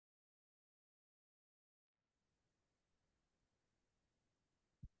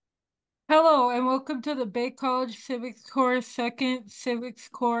Hello and welcome to the Bay College Civics Corps second Civics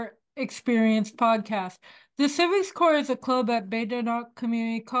Corps Experience podcast. The Civics Corps is a club at Baydonoc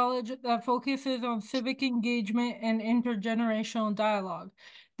Community College that focuses on civic engagement and intergenerational dialogue.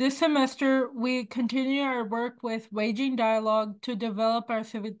 This semester, we continue our work with waging dialogue to develop our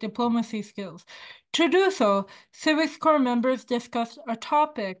civic diplomacy skills. To do so, Civics Corps members discuss a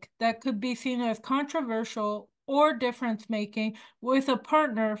topic that could be seen as controversial or difference making with a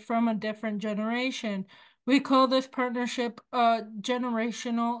partner from a different generation. We call this partnership a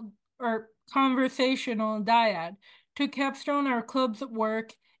generational or conversational dyad. To capstone our club's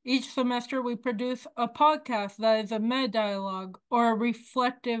work, each semester we produce a podcast that is a meta-dialogue or a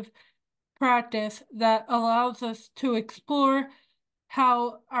reflective practice that allows us to explore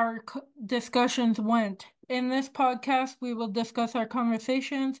how our discussions went. In this podcast, we will discuss our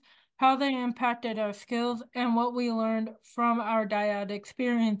conversations, how they impacted our skills, and what we learned from our dyad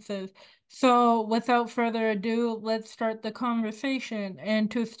experiences. So, without further ado, let's start the conversation. And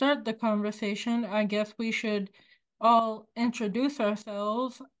to start the conversation, I guess we should all introduce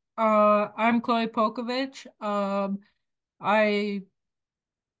ourselves. I'm Chloe Pokovich. I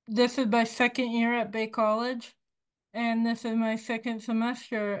This is my second year at Bay College, and this is my second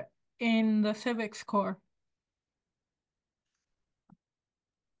semester in the Civics Corps.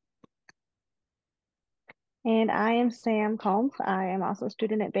 And I am Sam Combs. I am also a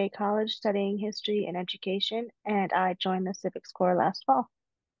student at Bay College studying history and education, and I joined the Civics Corps last fall.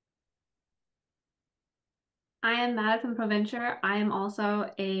 I am Madison Provencher. I am also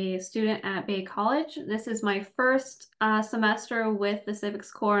a student at Bay College. This is my first semester with the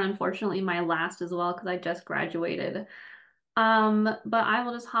Civics Corps, and unfortunately my last as well because I just graduated. But I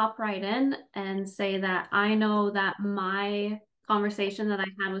will just hop right in and say that I know that my conversation that I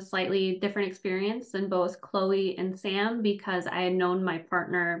had was slightly different experience than both Chloe and Sam because I had known my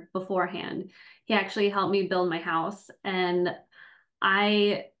partner beforehand. He actually helped me build my house, and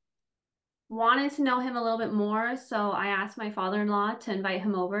I wanted to know him a little bit more, so I asked my father-in-law to invite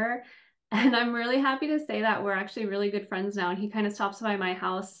him over. And I'm really happy to say that we're actually really good friends now. And he kind of stops by my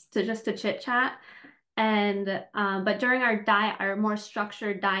house to chit chat. And but during our more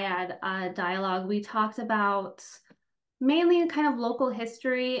structured dyad dialogue, we talked about mainly kind of local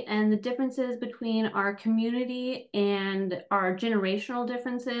history and the differences between our community and our generational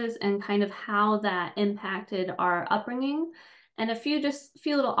differences and kind of how that impacted our upbringing and a few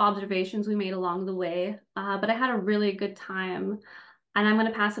little observations we made along the way. But I had a really good time, and I'm going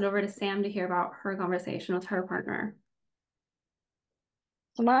to pass it over to Sam to hear about her conversation with her partner.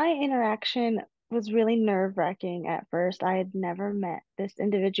 So my interaction was really nerve-wracking at first. I had never met this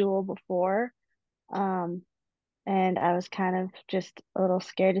individual before, um, and I was kind of just a little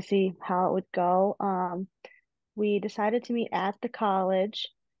scared to see how it would go. We decided to meet at the college.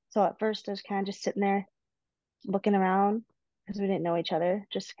 So at first I was kind of just sitting there looking around because we didn't know each other,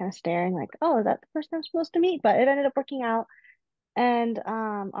 just kind of staring like, oh, is that the person I'm supposed to meet? But it ended up working out. And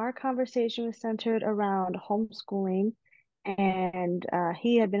our conversation was centered around homeschooling, and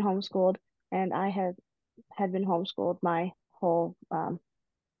he had been homeschooled, and I had been homeschooled my whole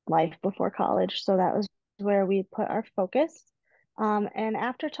life before college. So that was where we put our focus. And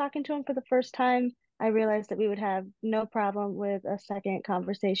after talking to him for the first time, I realized that we would have no problem with a second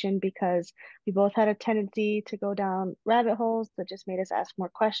conversation because we both had a tendency to go down rabbit holes that just made us ask more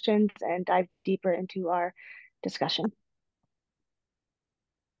questions and dive deeper into our discussion.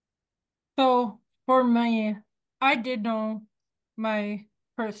 So for me, I did know my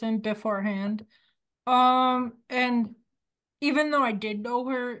person beforehand. And even though I did know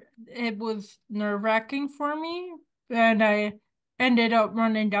her, it was nerve-wracking for me, and I ended up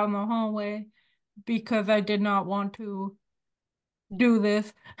running down the hallway because I did not want to do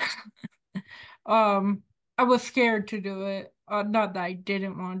this. Um, I was scared to do it. Not that I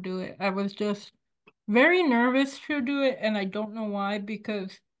didn't want to do it. I was just very nervous to do it, and I don't know why,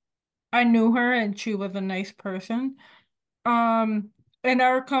 because I knew her and she was a nice person. Um, and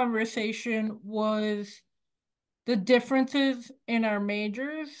our conversation was the differences in our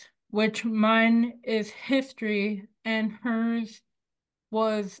majors, which mine is history and hers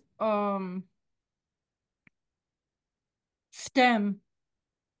was STEM,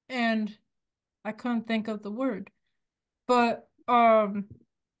 and I couldn't think of the word. But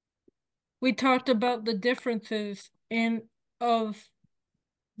we talked about the differences in of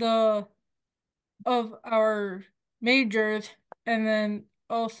the of our majors, and then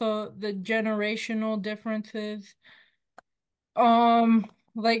also the generational differences.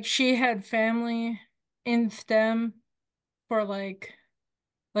 Like she had family in STEM for like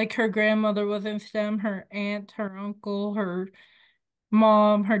her grandmother was in STEM, her aunt, her uncle, her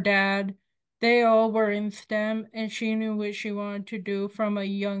mom, her dad, they all were in STEM, and she knew what she wanted to do from a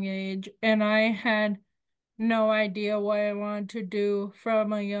young age. And I had no idea what I wanted to do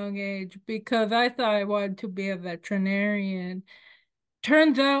from a young age because I thought I wanted to be a veterinarian.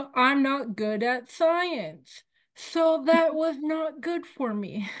 Turns out I'm not good at science. So that was not good for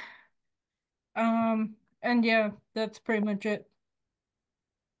me. And yeah, that's pretty much it.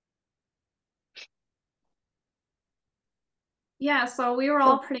 Yeah, so we were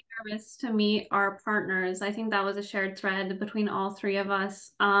all So pretty nervous to meet our partners. I think that was a shared thread between all three of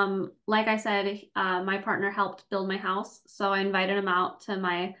us. Like I said, my partner helped build my house, so I invited him out to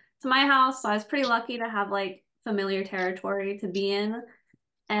my house. So I was pretty lucky to have like familiar territory to be in,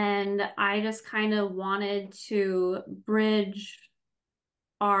 and I just kind of wanted to bridge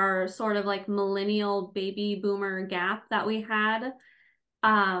our sort of like millennial baby boomer gap that we had.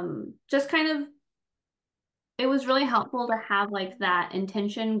 Just kind of it was really helpful to have like that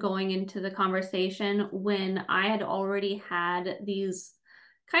intention going into the conversation when I had already had these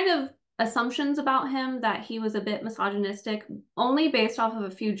kind of assumptions about him that he was a bit misogynistic, only based off of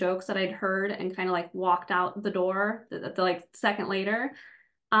a few jokes that I'd heard and kind of like walked out the door the like second later.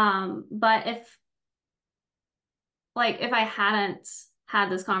 But if I hadn't had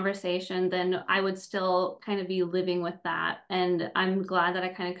this conversation, then I would still kind of be living with that. And I'm glad that I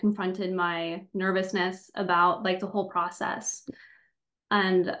kind of confronted my nervousness about like the whole process.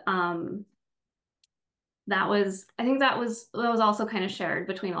 And I think that was also kind of shared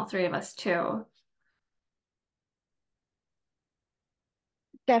between all three of us too.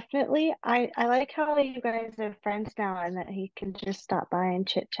 definitely, I like how you guys are friends now and that he can just stop by and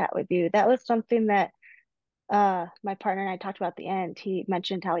chit chat with you. That was something that my partner and I talked about at the end. He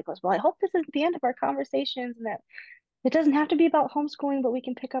mentioned how he goes, "Well, I hope this is the end of our conversations and that it doesn't have to be about homeschooling, but we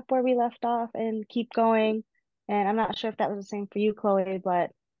can pick up where we left off and keep going." And I'm not sure if that was the same for you, Chloe,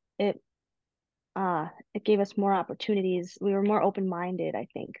 but it it gave us more opportunities. We were more open-minded, I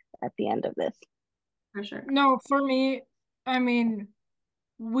think, at the end of this. For sure. No, for me, I mean,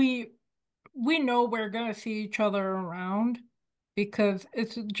 we we know we're gonna see each other around because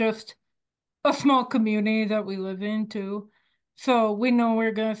it's just a small community that we live in too. So we know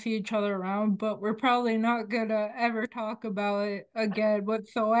we're gonna see each other around, but we're probably not gonna ever talk about it again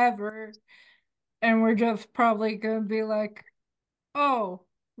whatsoever. And we're just probably gonna be like, oh,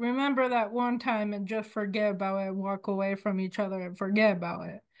 remember that one time and just forget about it and walk away from each other and forget about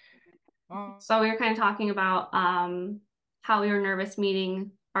it. Um, So we were kind of talking about how we were nervous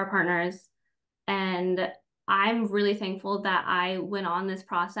meeting our partners, and I'm really thankful that I went on this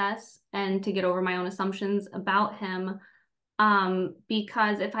process and to get over my own assumptions about him.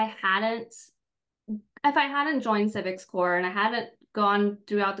 Because if I hadn't joined Civics Corps and I hadn't gone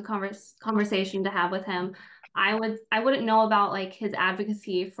throughout the conversation to have with him, I wouldn't know about like his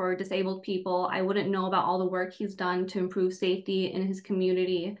advocacy for disabled people. I wouldn't know about all the work he's done to improve safety in his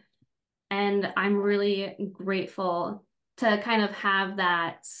community. And I'm really grateful to kind of have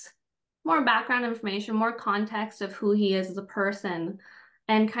that more background information, more context of who he is as a person,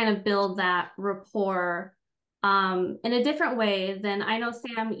 and kind of build that rapport in a different way than I know,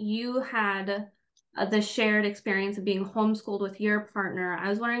 Sam, you had the shared experience of being homeschooled with your partner. I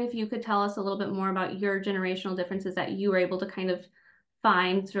was wondering if you could tell us a little bit more about your generational differences that you were able to kind of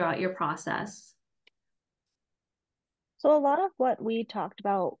find throughout your process. So a lot of what we talked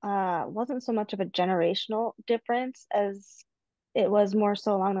about wasn't so much of a generational difference as it was more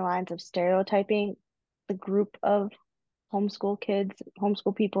so along the lines of stereotyping the group of homeschool kids,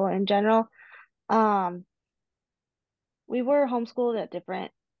 homeschool people in general. Um, we were homeschooled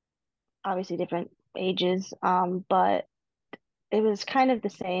at obviously different ages, but it was kind of the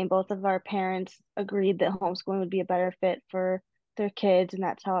same. Both of our parents agreed that homeschooling would be a better fit for their kids, and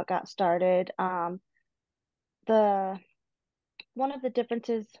that's how it got started. The One of the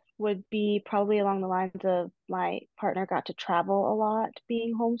differences would be probably along the lines of my partner got to travel a lot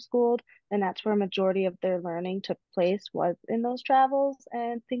being homeschooled, and that's where a majority of their learning took place was in those travels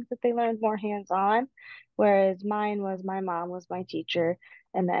and things that they learned more hands-on. Whereas my mom was my teacher,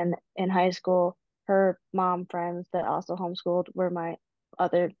 and then in high school, her mom friends that also homeschooled were my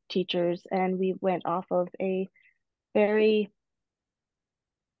other teachers, and we went off of a very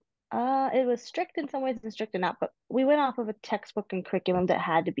it was strict in some ways and strict enough, but we went off of a textbook and curriculum that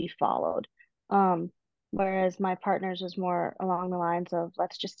had to be followed. Um, Whereas my partner's was more along the lines of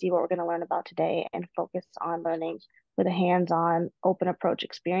let's just see what we're going to learn about today and focus on learning with a hands-on, open approach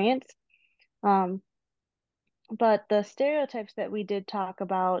experience. Um, but the stereotypes that we did talk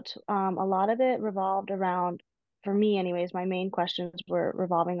about, a lot of it revolved around, for me anyways, my main questions were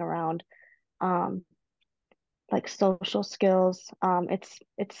revolving around um, like social skills. It's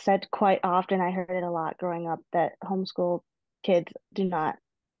said quite often, I heard it a lot growing up, that homeschool kids do not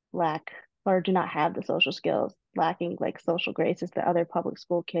lack or do not have the social skills, lacking like social graces that other public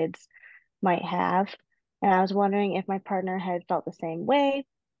school kids might have. And I was wondering if my partner had felt the same way,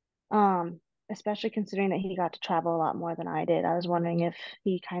 um, especially considering that he got to travel a lot more than I did. I was wondering if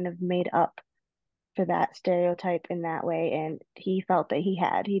he kind of made up for that stereotype in that way, and he felt that he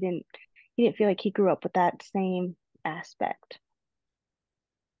had. He didn't feel like he grew up with that same aspect.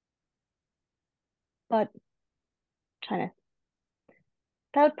 But trying to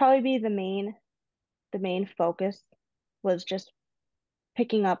that would probably be the main focus, was just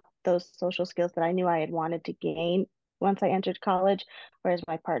picking up those social skills that I knew I had wanted to gain once I entered college, whereas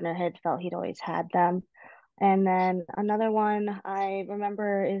my partner had felt he'd always had them. And then another one I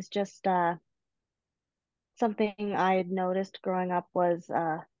remember is just something I had noticed growing up was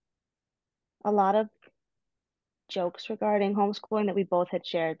a lot of jokes regarding homeschooling that we both had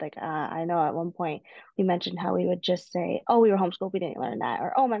shared. Like, I know at one point we mentioned how we would just say, "Oh, we were homeschooled, we didn't learn that,"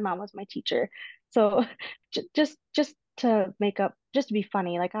 or "Oh, my mom was my teacher." So just to make up, just to be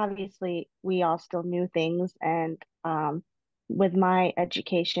funny. Like, obviously, we all still knew things, and with my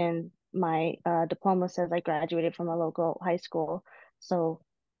education, my diploma says I graduated from a local high school, so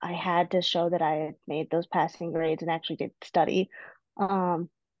I had to show that I had made those passing grades and actually did study. Um,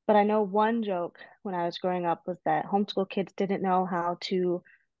 but I know one joke when I was growing up was that homeschool kids didn't know how to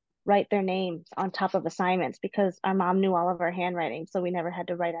write their names on top of assignments because our mom knew all of our handwriting, so we never had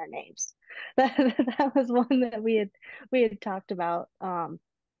to write our names. That was one that we had talked about.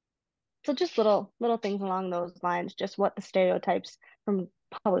 So just little things along those lines, just what the stereotypes from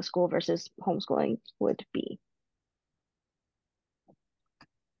public school versus homeschooling would be.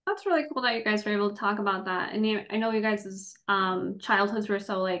 That's really cool that you guys were able to talk about that. And I know you guys' childhoods were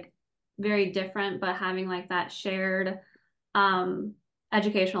so like very different, but having like that shared um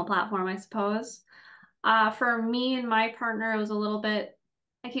educational platform, I suppose. For me and my partner, it was a little bit,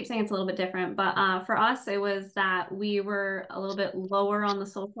 I keep saying it's a little bit different, but for us, it was that we were a little bit lower on the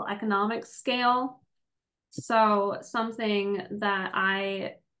social economic scale. So something that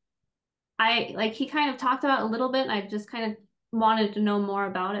I like he kind of talked about a little bit, and I just kind of wanted to know more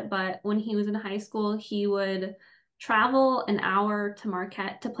about it. But when he was in high school, he would travel an hour to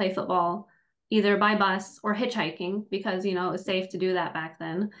Marquette to play football, either by bus or hitchhiking, because it was safe to do that back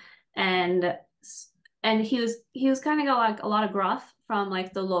then. And and he was kind of got like a lot of gruff from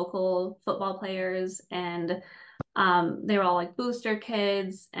like the local football players, and they were all like booster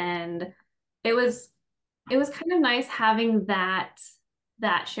kids, and it was it was kind of nice having that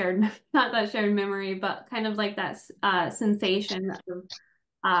shared not that shared memory, but kind of like that sensation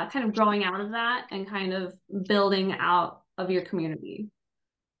of kind of growing out of that and kind of building out of your community.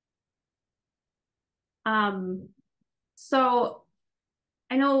 Um, so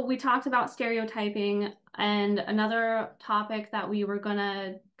I know we talked about stereotyping, and another topic that we were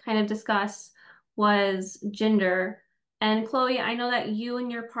gonna kind of discuss was gender. And Chloe, I know that you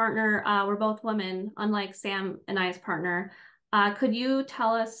and your partner were both women, unlike Sam and I's partner. Could you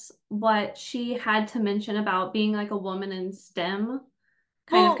tell us what she had to mention about being like a woman in STEM?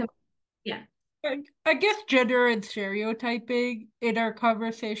 Kind of, Well, yeah. I guess gender and stereotyping in our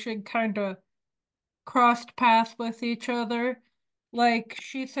conversation kind of crossed paths with each other. Like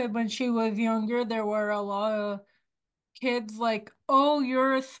she said when she was younger, there were a lot of kids like, oh,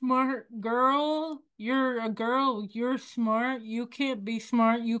 you're a smart girl. You're a girl. You're smart. You can't be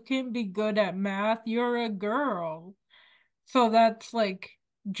smart. You can't be good at math. You're a girl. So that's like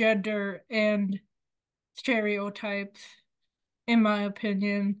gender and stereotypes, in my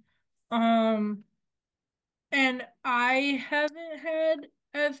opinion. Um, and I haven't had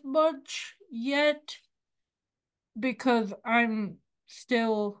as much yet because I'm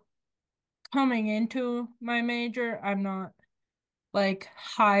still coming into my major. I'm not like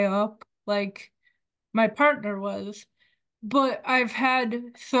high up like my partner was. But I've had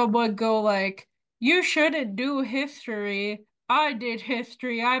someone go like, you shouldn't do history. I did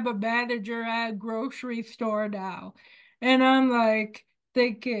history. I'm a manager at a grocery store now. And I'm like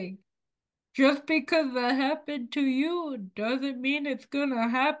thinking, just because that happened to you doesn't mean it's gonna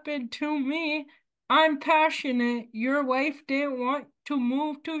happen to me. I'm passionate. Your wife didn't want to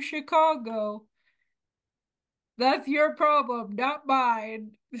move to Chicago. That's your problem, not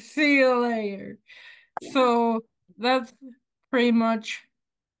mine. See you later. Yeah. So that's pretty much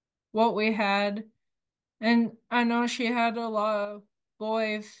what we had. And I know she had a lot of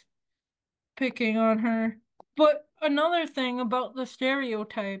boys picking on her. But another thing about the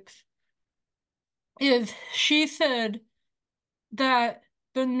stereotypes is she said that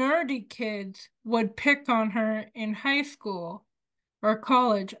the nerdy kids would pick on her in high school or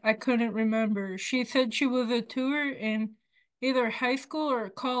college. I couldn't remember. She said she was a tutor in either high school or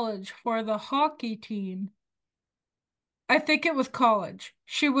college for the hockey team. I think it was college.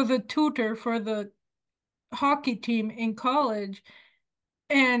 She was a tutor for the hockey team in college,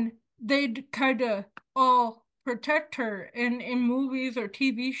 and they'd kind of all protect her. And in movies or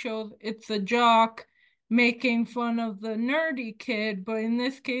TV shows, it's the jock making fun of the nerdy kid, but in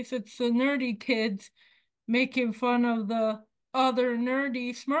this case, it's the nerdy kids making fun of the other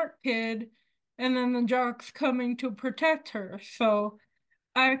nerdy smart kid, and then the jock's coming to protect her. So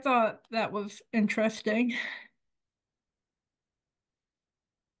I thought that was interesting.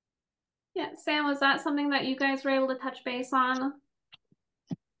 Yeah, Sam, was that something that you guys were able to touch base on?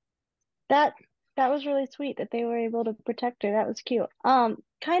 That that was really sweet that they were able to protect her. That was cute. Kind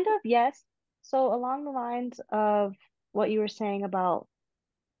of, yes. So along the lines of what you were saying about,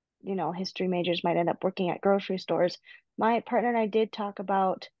 history majors might end up working at grocery stores. My partner and I did talk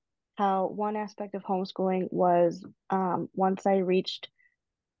about how one aspect of homeschooling was once I reached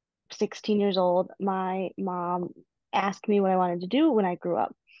 16 years old, my mom asked me what I wanted to do when I grew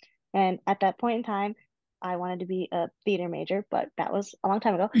up. And at that point in time, I wanted to be a theater major, but that was a long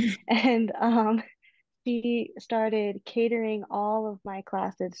time ago. And she started catering all of my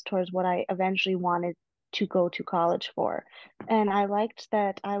classes towards what I eventually wanted to go to college for. And I liked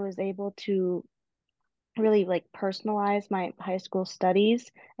that I was able to really like personalize my high school studies.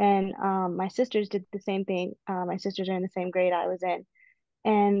 And my sisters did the same thing. My sisters are in the same grade I was in,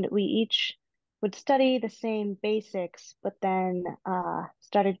 and we each would study the same basics, but then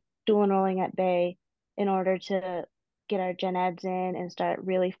started dual enrolling at Bay in order to get our gen eds in and start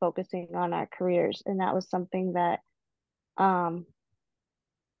really focusing on our careers. And that was something that um,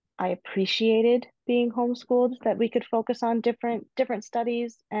 I appreciated being homeschooled, that we could focus on different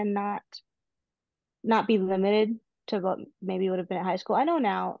studies and not be limited to what maybe would have been at high school. I know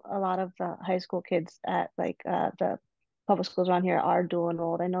now a lot of the high school kids at like the public schools around here are dual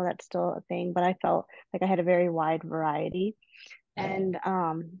enrolled. I know that's still a thing, but I felt like I had a very wide variety. And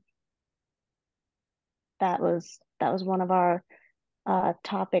that was one of our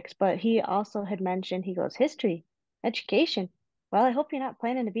topics. But he also had mentioned, he goes, history, education. Well, I hope you're not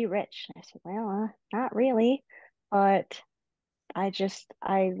planning to be rich. I said, well, not really, but I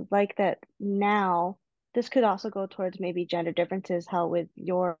like that now. This could also go towards maybe gender differences, how with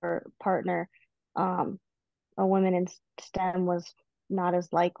your partner, um, a woman in STEM was not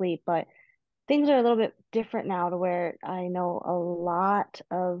as likely, but things are a little bit different now to where I know a lot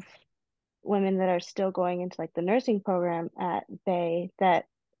of women that are still going into like the nursing program at Bay that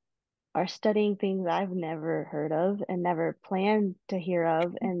are studying things I've never heard of and never planned to hear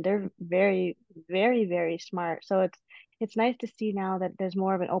of, and they're very, very, very smart. So it's nice to see now that there's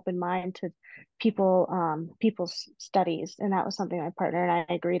more of an open mind to people's studies, and that was something my partner and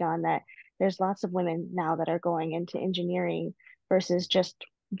I agreed on, that there's lots of women now that are going into engineering versus just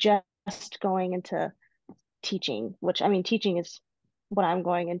going into teaching, which I mean teaching is what I'm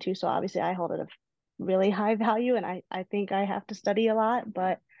going into, so obviously I hold it a really high value, and I think I have to study a lot,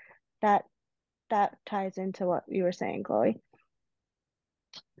 but that that ties into what you were saying, Chloe.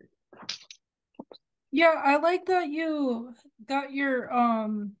 Yeah, I like that you got your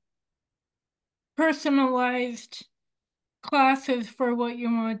personalized classes for what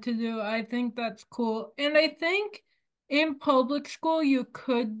you want to do. I think that's cool. And I think in public school you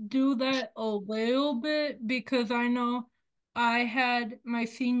could do that a little bit because I know I had my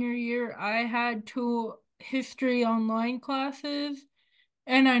senior year, I had two history online classes,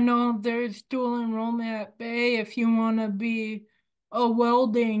 and I know there's dual enrollment at Bay if you want to be a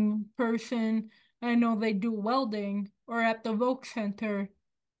welding person. I know they do welding or at the Voc Center.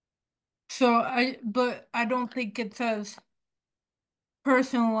 But I don't think it's as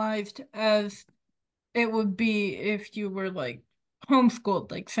personalized as it would be if you were like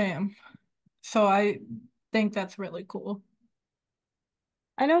homeschooled like Sam. So I think that's really cool.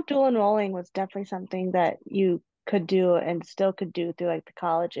 I know dual enrolling was definitely something that you could do and still could do through like the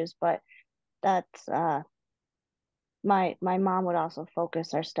colleges, but that's my mom would also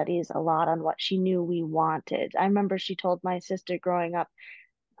focus our studies a lot on what she knew we wanted. I remember she told my sister growing up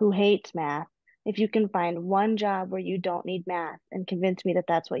who hates math, if you can find one job where you don't need math and convince me that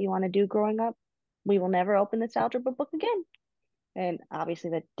that's what you want to do growing up, we will never open this algebra book again. And obviously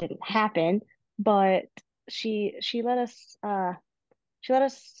that didn't happen, but she let us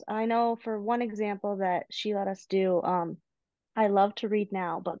I know for one example that she let us do, I love to read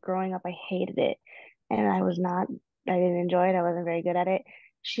now, but growing up I hated it and I didn't enjoy it. I wasn't very good at it.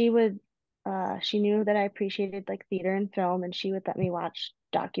 She would She knew that I appreciated like theater and film, and she would let me watch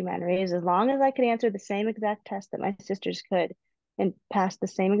documentaries as long as I could answer the same exact test that my sisters could and pass the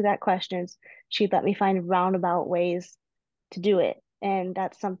same exact questions. She'd let me find roundabout ways to do it. And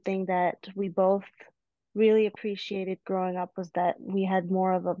that's something that we both really appreciated growing up, was that we had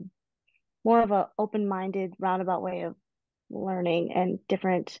more of a open-minded roundabout way of learning and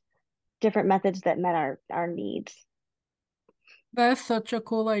different methods that met our needs. That's such a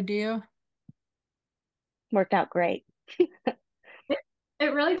cool idea. Worked out great. It,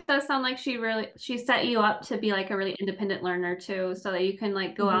 it really does sound like she set you up to be like a really independent learner too, so that you can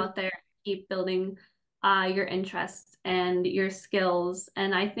like go Hmm. out there, keep building your interests and your skills.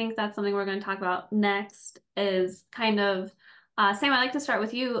 And I think that's something we're going to talk about next is kind of Sam, I'd like to start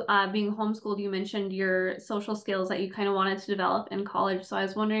with you. Being homeschooled, you mentioned your social skills that you kind of wanted to develop in college. So I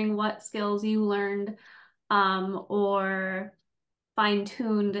was wondering what skills you learned or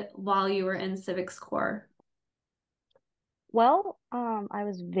fine-tuned while you were in civics core. Well, I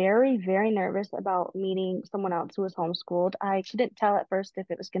was very, very nervous about meeting someone else who was homeschooled. I couldn't tell at first if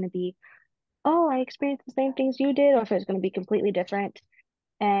it was going to be, oh, I experienced the same things you did, or if it was going to be completely different.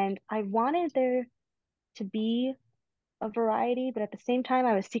 And I wanted there to be a variety, but at the same time,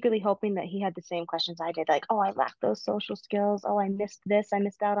 I was secretly hoping that he had the same questions I did, like, oh, I lacked those social skills. Oh, I missed this. I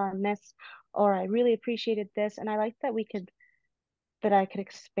missed out on this. Or I really appreciated this. And I liked that I could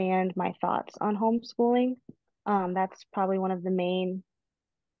expand my thoughts on homeschooling. That's probably one of the main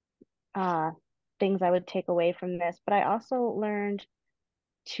uh, things I would take away from this. But I also learned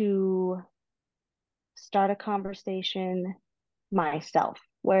to start a conversation myself,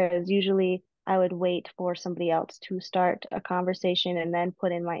 whereas usually I would wait for somebody else to start a conversation and then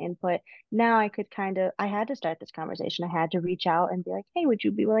put in my input. Now I had to start this conversation. I had to reach out and be like, hey, would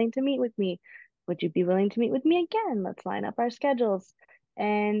you be willing to meet with me? Would you be willing to meet with me again? Let's line up our schedules.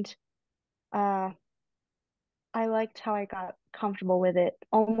 And uh, I liked how I got comfortable with it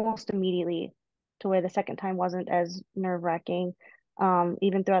almost immediately, to where the second time wasn't as nerve-wracking.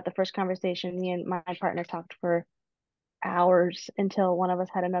 Even throughout the first conversation, me and my partner talked for hours until one of us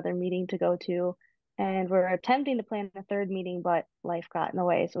had another meeting to go to. And we're attempting to plan a third meeting, but life got in the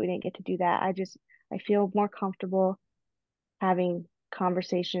way, so we didn't get to do that. I feel more comfortable having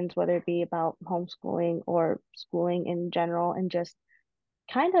conversations, whether it be about homeschooling or schooling in general, and just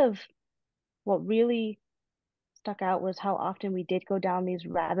kind of what really stuck out was how often we did go down these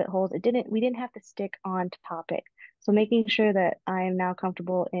rabbit holes. We didn't have to stick on topic. So making sure that I am now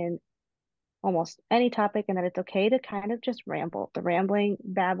comfortable in almost any topic and that it's okay to kind of just ramble. The rambling,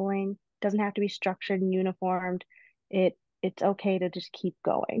 babbling doesn't have to be structured and uniformed. It's okay to just keep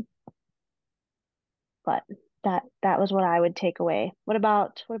going. But that was what I would take away. What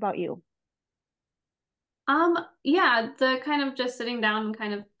about you? Yeah, the kind of just sitting down and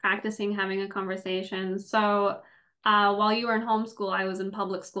kind of practicing having a conversation. So, while you were in homeschool, I was in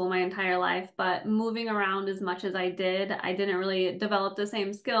public school my entire life, but moving around as much as I didn't really develop the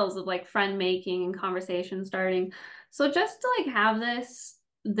same skills of like friend making and conversation starting. So just to like have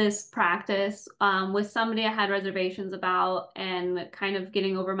this practice with somebody I had reservations about and kind of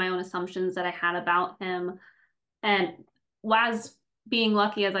getting over my own assumptions that I had about him and was being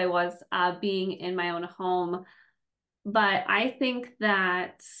lucky as I was being in my own home. But I think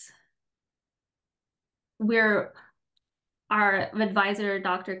that we're our advisor,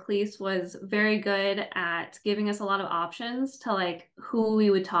 Dr. Cleese, was very good at giving us a lot of options to like who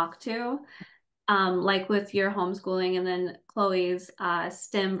we would talk to. Like with your homeschooling and then Chloe's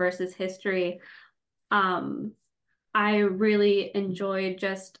STEM versus history. Um, I really enjoyed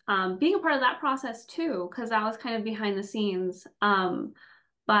just being a part of that process too, because that was kind of behind the scenes.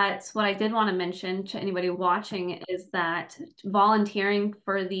 But what I did want to mention to anybody watching is that volunteering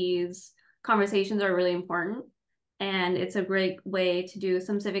for these conversations are really important. And it's a great way to do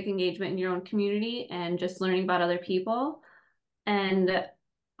some civic engagement in your own community and just learning about other people. And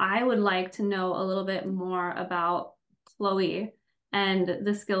I would like to know a little bit more about Chloe and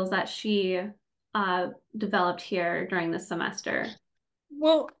the skills that she developed here during the semester.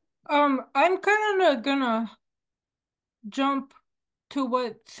 Well, I'm kind of gonna jump to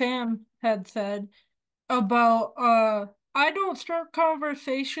what Sam had said about I don't start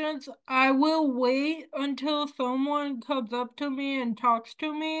conversations. I will wait until someone comes up to me and talks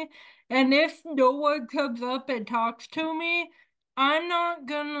to me. And if no one comes up and talks to me, I'm not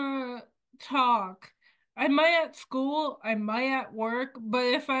gonna talk. I might at school, I might at work, but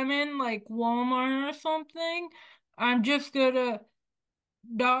if I'm in like Walmart or something, I'm just gonna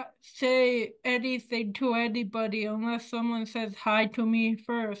not say anything to anybody unless someone says hi to me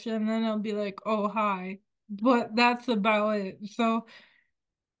first, and then I'll be like, oh, hi. But that's about it. So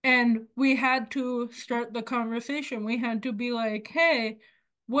And we had to start the conversation. We had to be like, hey,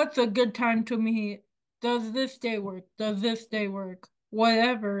 what's a good time to meet? Does this day work? Does this day work?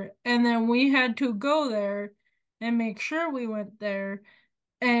 Whatever. And then we had to go there and make sure we went there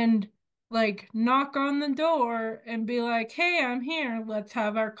and like knock on the door and be like, hey, I'm here. Let's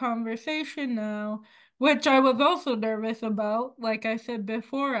have our conversation now. Which I was also nervous about. Like I said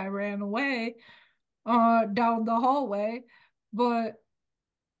before, I ran away down the hallway. But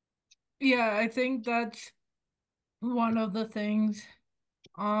yeah, I think that's one of the things.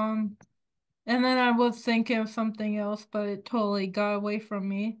 Um, and then I was thinking of something else, but it totally got away from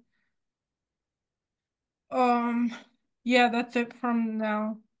me. Um, yeah, that's it from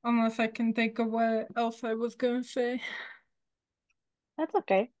now, unless I can think of what else I was gonna say. That's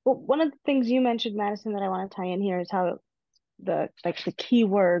okay. Well, one of the things you mentioned, Madison, that I want to tie in here is how the key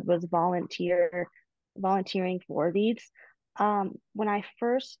word was volunteering for these. When I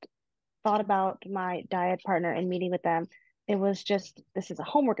first thought about my Dyad partner and meeting with them, it was just, this is a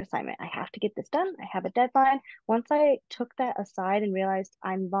homework assignment. I have to get this done. I have a deadline. Once I took that aside and realized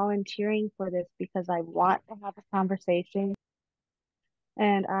I'm volunteering for this because I want to have a conversation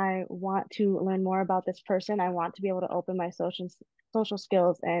and I want to learn more about this person, I want to be able to open my social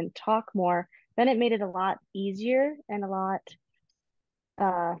skills and talk more, then it made it a lot easier and uh,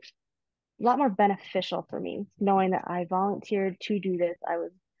 a lot more beneficial for me, knowing that I volunteered to do this. I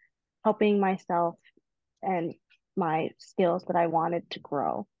was helping myself and my skills that I wanted to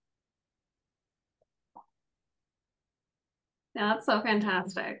grow. Yeah, that's so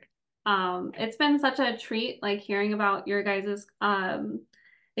fantastic. It's been such a treat, like hearing about your guys'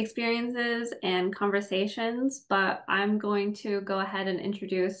 experiences and conversations, but I'm going to go ahead and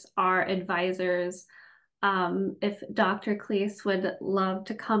introduce our advisors. If Dr. Cleese would love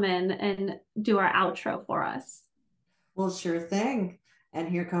to come in and do our outro for us. Well, sure thing. And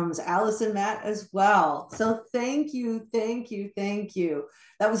here comes Alice and Matt as well. So thank you, thank you, thank you.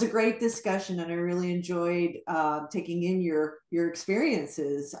 That was a great discussion, and I really enjoyed taking in your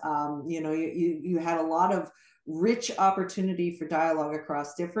experiences. You had a lot of rich opportunity for dialogue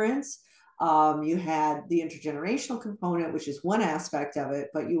across difference. You had the intergenerational component, which is one aspect of it,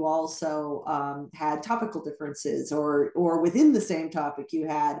 but you also had topical differences, or within the same topic, you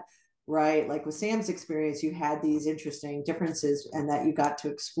had, right, like with Sam's experience, you had these interesting differences and that you got to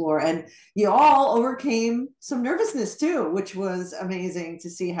explore, and you all overcame some nervousness too, which was amazing to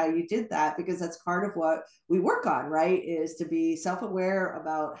see how you did that, because that's part of what we work on, right, is to be self-aware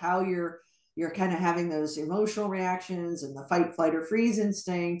about how you're kind of having those emotional reactions and the fight, flight, or freeze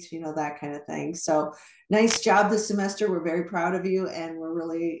instinct, that kind of thing. So nice job this semester. We're very proud of you, and we're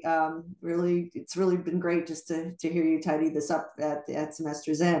really, it's really been great just to hear you tidy this up at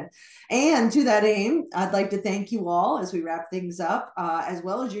semester's end. And to that aim, I'd like to thank you all as we wrap things up, as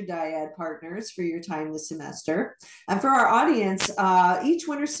well as your Dyad partners for your time this semester. And for our audience, each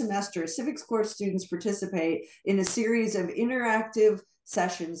winter semester, Civics course students participate in a series of interactive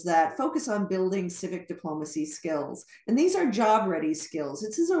sessions that focus on building civic diplomacy skills. And these are job-ready skills.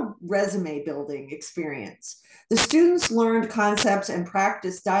 This is a resume building experience. The students learned concepts and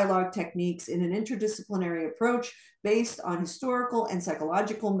practiced dialogue techniques in an interdisciplinary approach based on historical and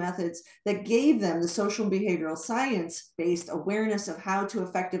psychological methods that gave them the social and behavioral science-based awareness of how to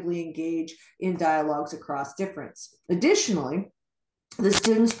effectively engage in dialogues across difference. Additionally, the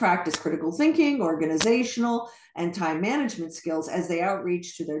students practice critical thinking, organizational, and time management skills as they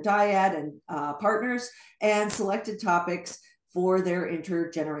outreach to their dyad and partners, and selected topics for their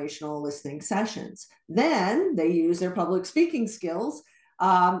intergenerational listening sessions. Then they use their public speaking skills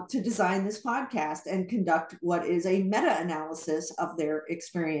to design this podcast and conduct what is a meta-analysis of their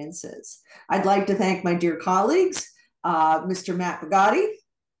experiences. I'd like to thank my dear colleagues, Mr. Matt Bugatti.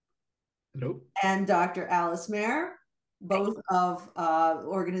 Nope. And Dr. Alice Mayer, both of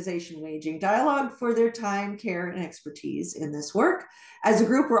Organization Waging Dialogue, for their time, care, and expertise in this work. As a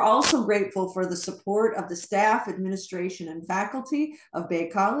group, we're also grateful for the support of the staff, administration, and faculty of Bay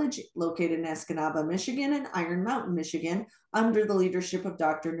College, located in Escanaba, Michigan, and Iron Mountain, Michigan, under the leadership of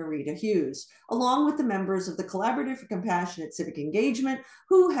Dr. Narita Hughes, along with the members of the Collaborative for Compassionate Civic Engagement,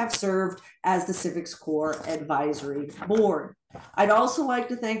 who have served as the Civics Corps Advisory Board. I'd also like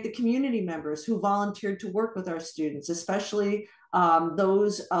to thank the community members who volunteered to work with our students, especially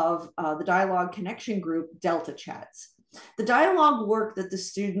those of the Dialogue Connection Group, Delta Chats. The dialogue work that the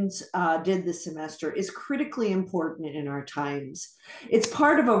students did this semester is critically important in our times. It's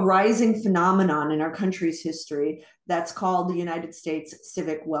part of a rising phenomenon in our country's history that's called the United States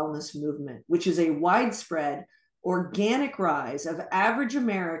Civic Wellness Movement, which is a widespread organic rise of average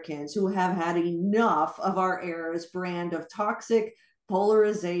Americans who have had enough of our era's brand of toxic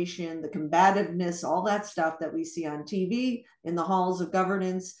polarization, the combativeness, all that stuff that we see on TV, in the halls of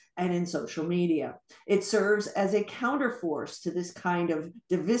governance, and in social media. It serves as a counterforce to this kind of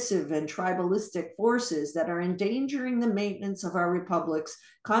divisive and tribalistic forces that are endangering the maintenance of our republic's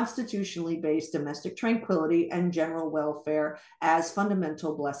constitutionally based domestic tranquility and general welfare as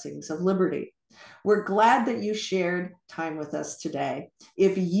fundamental blessings of liberty. We're glad that you shared time with us today.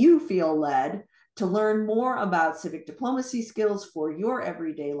 If you feel led to learn more about civic diplomacy skills for your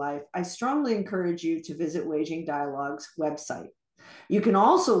everyday life, I strongly encourage you to visit Waging Dialogue's website. You can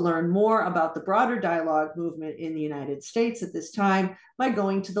also learn more about the broader dialogue movement in the United States at this time by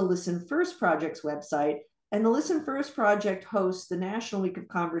going to the Listen First Project's website. And the Listen First Project hosts the National Week of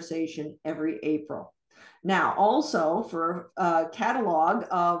Conversation every April. Now, also for a catalog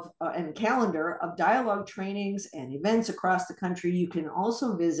of and calendar of dialogue trainings and events across the country, you can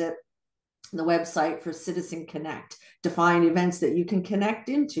also visit the website for Citizen Connect to find events that you can connect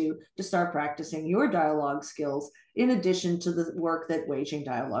into to start practicing your dialogue skills in addition to the work that Waging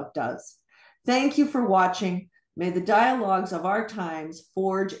Dialogue does. Thank you for watching. May the dialogues of our times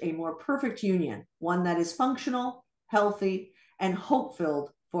forge a more perfect union, one that is functional, healthy, and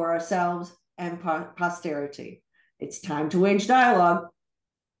hope-filled for ourselves and posterity. It's time to wage dialogue.